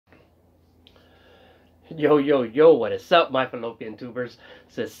Yo, yo, yo, what is up, my fallopian tubers?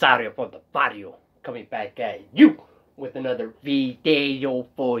 Cesario for the barrio, coming back at you with another video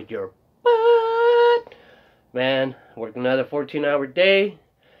for your butt. Man, worked another 14-hour day.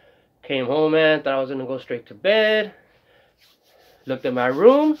 Came home, man, thought I was gonna go straight to bed. Looked at my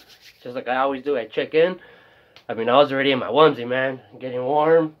room, just like I always do, I check in. I mean, I was already in my onesie, man, getting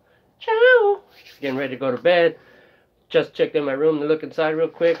warm. Ciao! Getting ready to go to bed. Just checked in my room to look inside real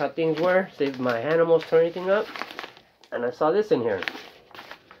quick how things were. See if my animals turn anything up. And I saw this in here.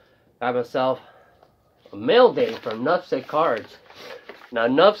 Got myself a Mailday from Nuf Ced Cards. Now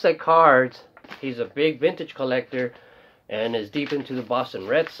Nuf Ced Cards, he's a big vintage collector and is deep into the Boston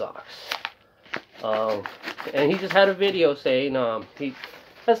Red Sox. And he just had a video saying he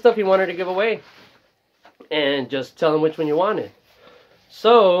had stuff he wanted to give away. And just tell him which one you wanted.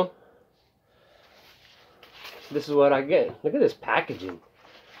 So this is what I get. Look at this packaging.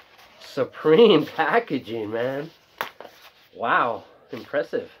 Supreme packaging, man. Wow.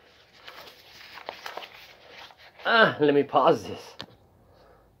 Impressive. Let me pause this.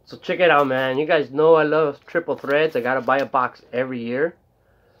 So check it out, man. You guys know I love triple threads. I gotta buy a box every year.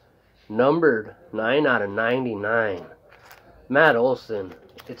 Numbered 9 out of 99. Matt Olson.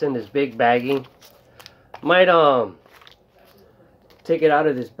 It's in this big baggie. Might take it out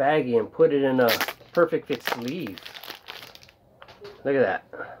of this baggie and put it in a perfect fit sleeve. Look at that.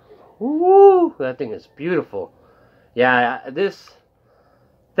 Woo! That thing is beautiful. Yeah, this.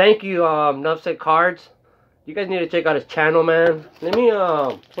 Thank you, Nuf Ced Cards. You guys need to check out his channel, man. Let me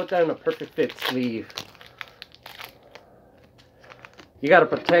put that in a perfect fit sleeve. You gotta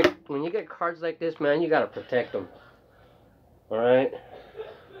protect when you get cards like this, man. You gotta protect them. All right.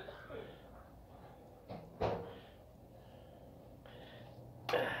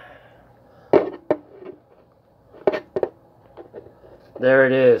 There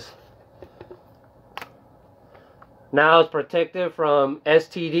it is. Now it's protected from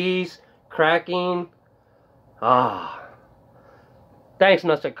STDs, cracking. Thanks,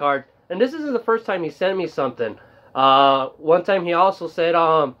 Nuf Ced Card. And this isn't the first time he sent me something. One time he also said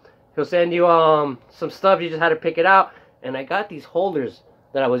he'll send you some stuff. You just had to pick it out. And I got these holders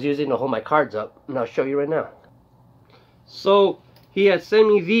that I was using to hold my cards up. And I'll show you right now. So he had sent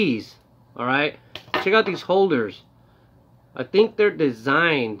me these. Alright. Check out these holders. I think they're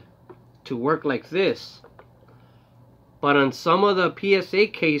designed to work like this. But on some of the PSA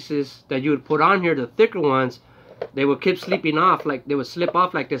cases that you would put on here, the thicker ones, they would keep slipping off, like they would slip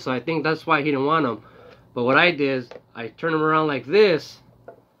off like this. So I think that's why he didn't want them. But what I did is I turn them around like this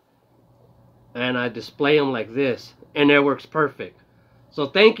and I display them like this, and it works perfect. So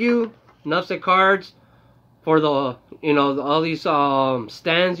thank you, Nuf Ced Cards, for the all these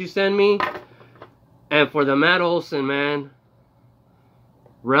stands you send me, and for the Matt Olson, man.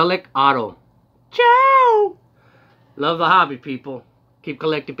 Relic Auto. Ciao! Love the hobby, people. Keep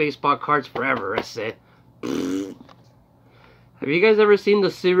collecting baseball cards forever, I said. Have you guys ever seen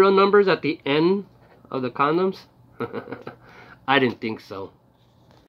the serial numbers at the end of the condoms? I didn't think so.